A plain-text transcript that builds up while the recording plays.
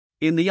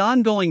In the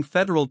ongoing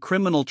federal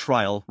criminal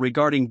trial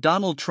regarding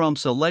Donald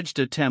Trump's alleged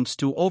attempts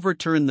to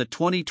overturn the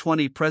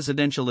 2020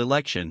 presidential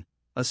election,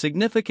 a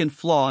significant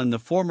flaw in the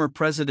former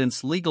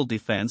president's legal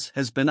defense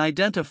has been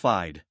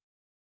identified.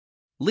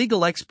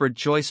 Legal expert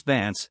Joyce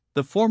Vance,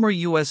 the former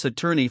U.S.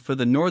 Attorney for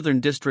the Northern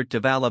District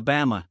of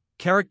Alabama,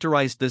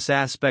 characterized this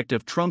aspect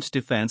of Trump's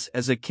defense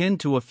as akin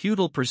to a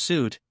futile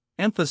pursuit,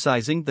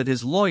 emphasizing that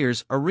his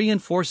lawyers are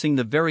reinforcing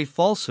the very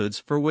falsehoods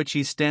for which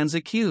he stands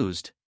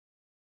accused.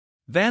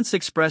 Vance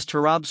expressed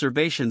her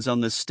observations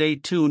on the Stay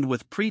Tuned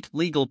with Preet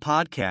legal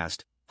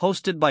podcast,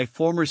 hosted by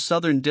former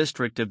Southern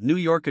District of New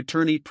York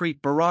attorney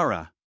Preet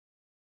Bharara.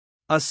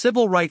 A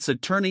civil rights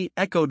attorney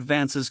echoed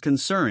Vance's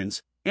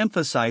concerns,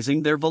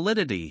 emphasizing their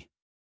validity.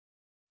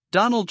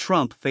 Donald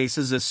Trump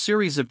faces a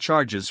series of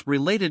charges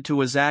related to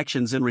his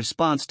actions in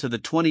response to the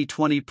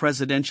 2020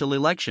 presidential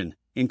election,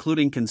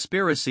 including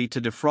conspiracy to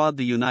defraud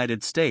the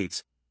United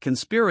States,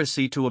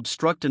 conspiracy to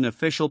obstruct an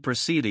official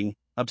proceeding,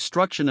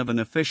 obstruction of an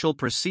official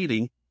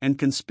proceeding, and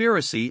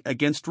conspiracy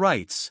against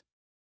rights.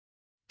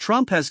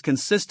 Trump has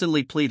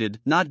consistently pleaded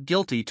not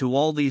guilty to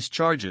all these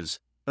charges,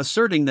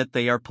 asserting that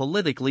they are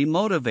politically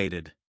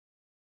motivated.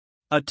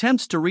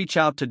 Attempts to reach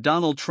out to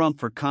Donald Trump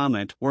for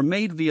comment were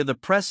made via the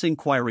press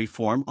inquiry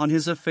form on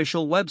his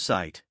official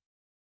website.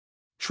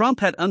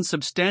 Trump had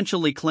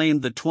unsubstantially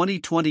claimed the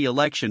 2020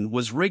 election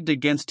was rigged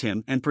against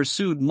him and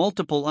pursued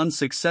multiple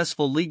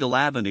unsuccessful legal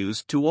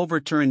avenues to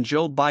overturn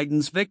Joe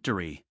Biden's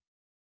victory.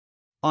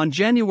 On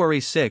January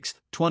 6,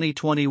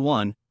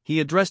 2021, he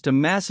addressed a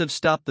massive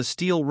Stop the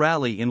Steal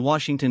rally in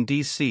Washington,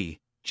 D.C.,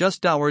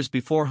 just hours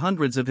before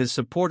hundreds of his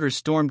supporters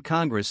stormed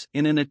Congress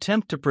in an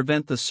attempt to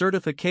prevent the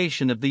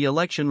certification of the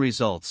election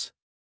results.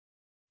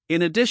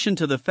 In addition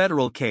to the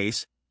federal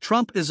case,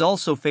 Trump is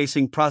also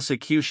facing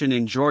prosecution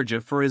in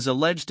Georgia for his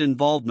alleged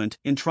involvement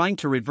in trying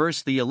to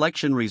reverse the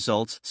election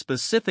results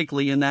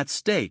specifically in that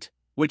state,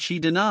 which he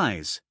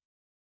denies.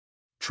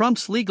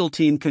 Trump's legal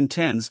team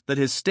contends that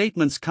his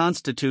statements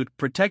constitute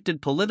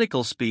protected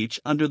political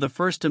speech under the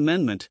First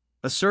Amendment,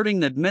 asserting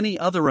that many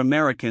other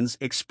Americans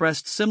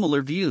expressed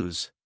similar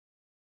views.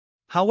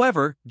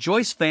 However,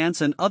 Joyce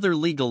Vance and other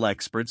legal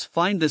experts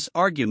find this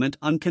argument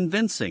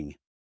unconvincing.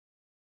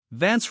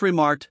 Vance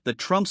remarked that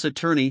Trump's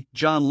attorney,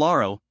 John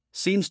Lauro,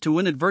 seems to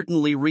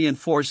inadvertently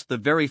reinforce the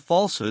very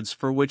falsehoods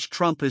for which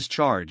Trump is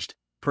charged,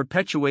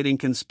 perpetuating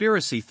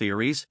conspiracy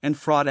theories and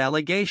fraud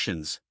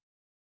allegations.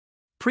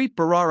 Preet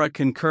Bharara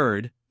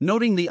concurred,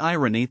 noting the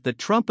irony that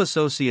Trump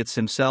associates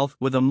himself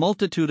with a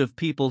multitude of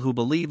people who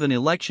believe in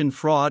election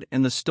fraud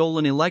and the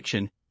stolen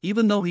election,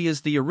 even though he is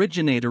the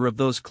originator of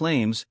those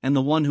claims and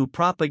the one who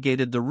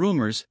propagated the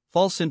rumors,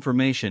 false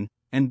information,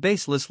 and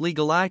baseless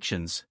legal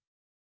actions.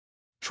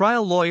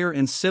 Trial lawyer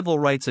and civil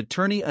rights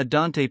attorney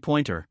Adante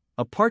Pointer,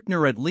 a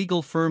partner at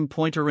legal firm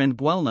Pointer &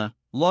 Guelna,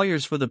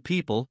 Lawyers for the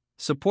People,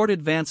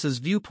 supported Vance's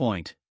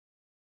viewpoint.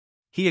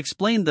 He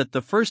explained that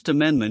the First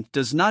Amendment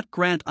does not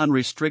grant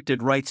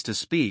unrestricted rights to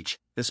speech,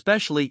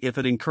 especially if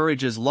it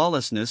encourages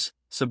lawlessness,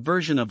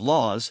 subversion of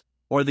laws,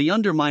 or the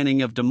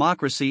undermining of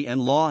democracy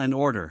and law and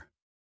order.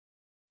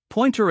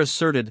 Pointer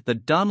asserted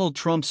that Donald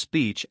Trump's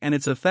speech and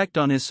its effect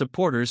on his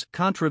supporters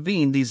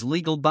contravene these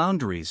legal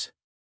boundaries.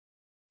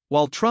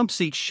 While Trump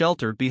seeks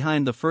shelter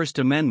behind the First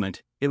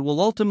Amendment, it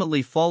will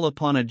ultimately fall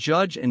upon a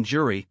judge and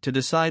jury to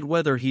decide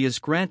whether he is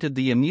granted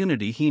the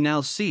immunity he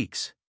now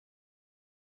seeks.